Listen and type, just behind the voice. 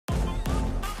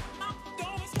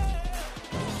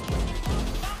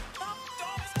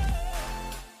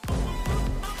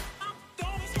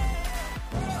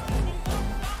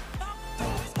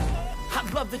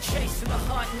love the chase and the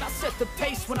hunt, and I set the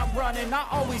pace when I'm running. I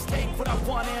always take what I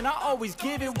want and I always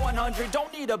give it 100.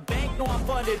 Don't need a bank, no I'm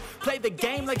funded. Play the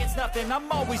game like it's nothing.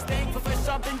 I'm always thankful for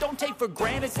something. Don't take for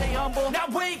granted, stay humble. Now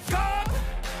wake up!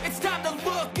 It's time to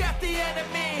look at the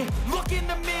enemy. Look in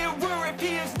the mirror if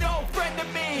he is no friend to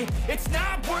me. It's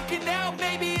not working out,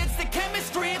 maybe it's the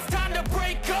chemistry. It's time to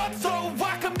break up so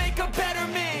I can make a better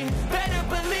me. Better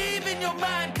believe in your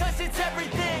mind, cause it's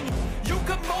everything. You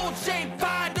can mold, shape,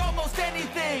 find almost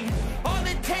anything. All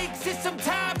it takes is some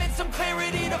time and some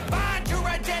clarity to find your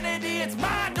identity. It's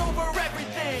mind over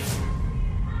everything.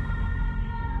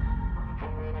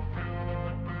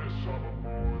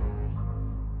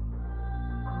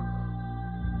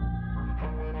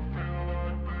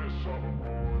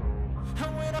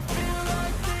 And when I feel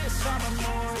like this, I'm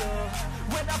immortal.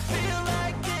 When I feel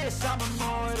like this, I'm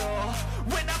immortal.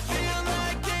 When I feel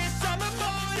like this, I'm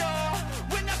immortal.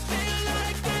 When I feel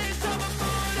like this, I'm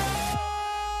immortal.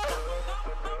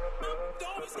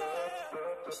 Don't be scared.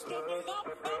 Just give me the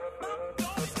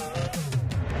don't be scared.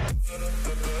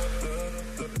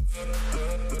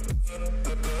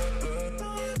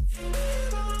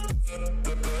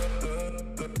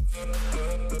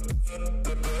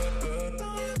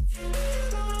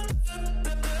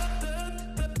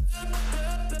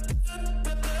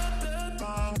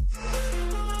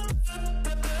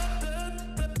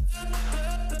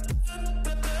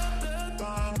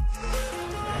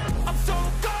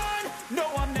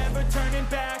 Turning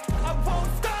back, I won't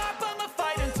stop, I'ma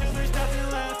fight until there's nothing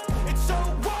left. It's so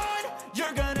what?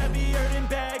 You're gonna be hurting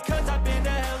bad, cause I've been to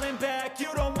hell and back. You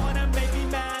don't wanna make me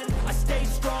mad, I stay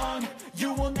strong,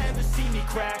 you will never see me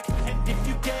crack. And if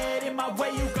you get in my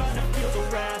way, you're gonna feel the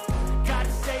wrath.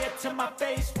 Gotta say it to my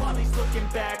face while he's looking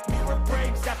back. Mirror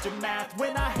breaks after math,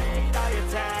 when I hate, I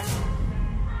attack.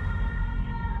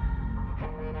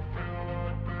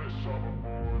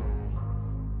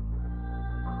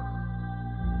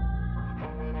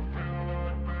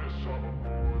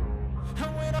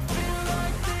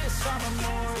 I'm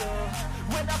immortal.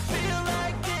 When I feel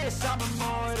like this, I'm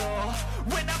immortal.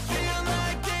 When I feel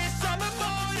like this, I'm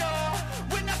immortal.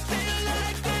 When I feel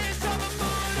like this, I'm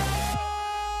immortal.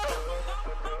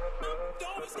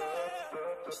 Don't be scared.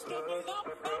 Just give me the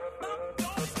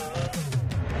don't be scared.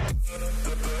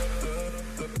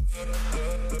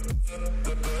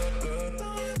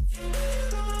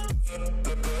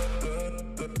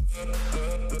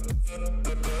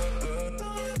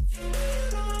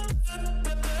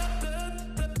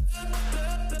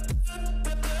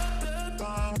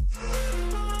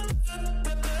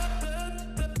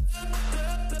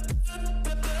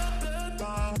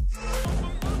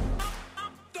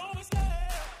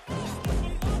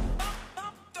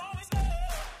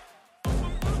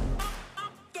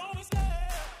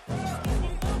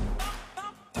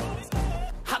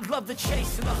 Love the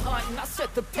chase and the hunt, and I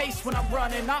set the pace when I'm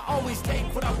running. I always take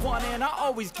what I want and I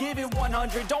always give it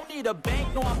 100. Don't need a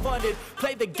bank, no I'm funded.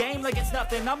 Play the game like it's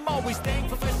nothing. I'm always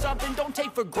thankful for something. Don't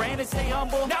take for granted, stay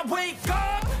humble. Now wake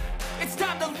up! It's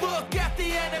time to look at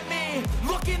the enemy.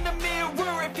 Look in the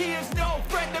mirror if he is no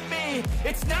friend to me.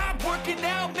 It's not working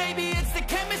out, maybe it's the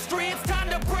chemistry. It's time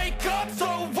to break up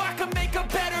so I can make a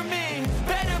better me.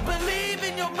 Better believe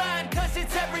in your mind, cause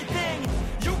it's everything.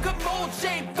 You can mold,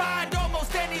 shape, find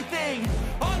almost anything.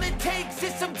 All it takes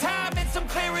is some time and some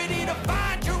clarity to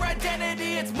find your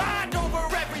identity. It's mind over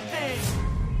everything.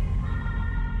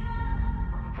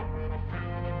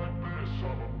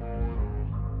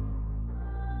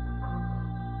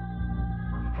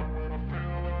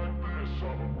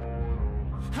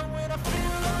 And when I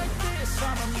feel like this,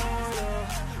 I'm immortal.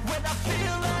 When I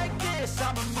feel like this,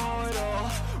 I'm immortal.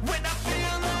 When I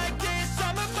feel like this,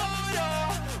 I'm immortal.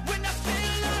 When I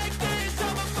feel like this,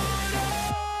 I'm immortal.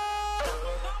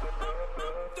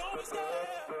 Don't be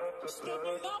scared. Just give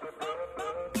me the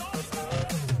don't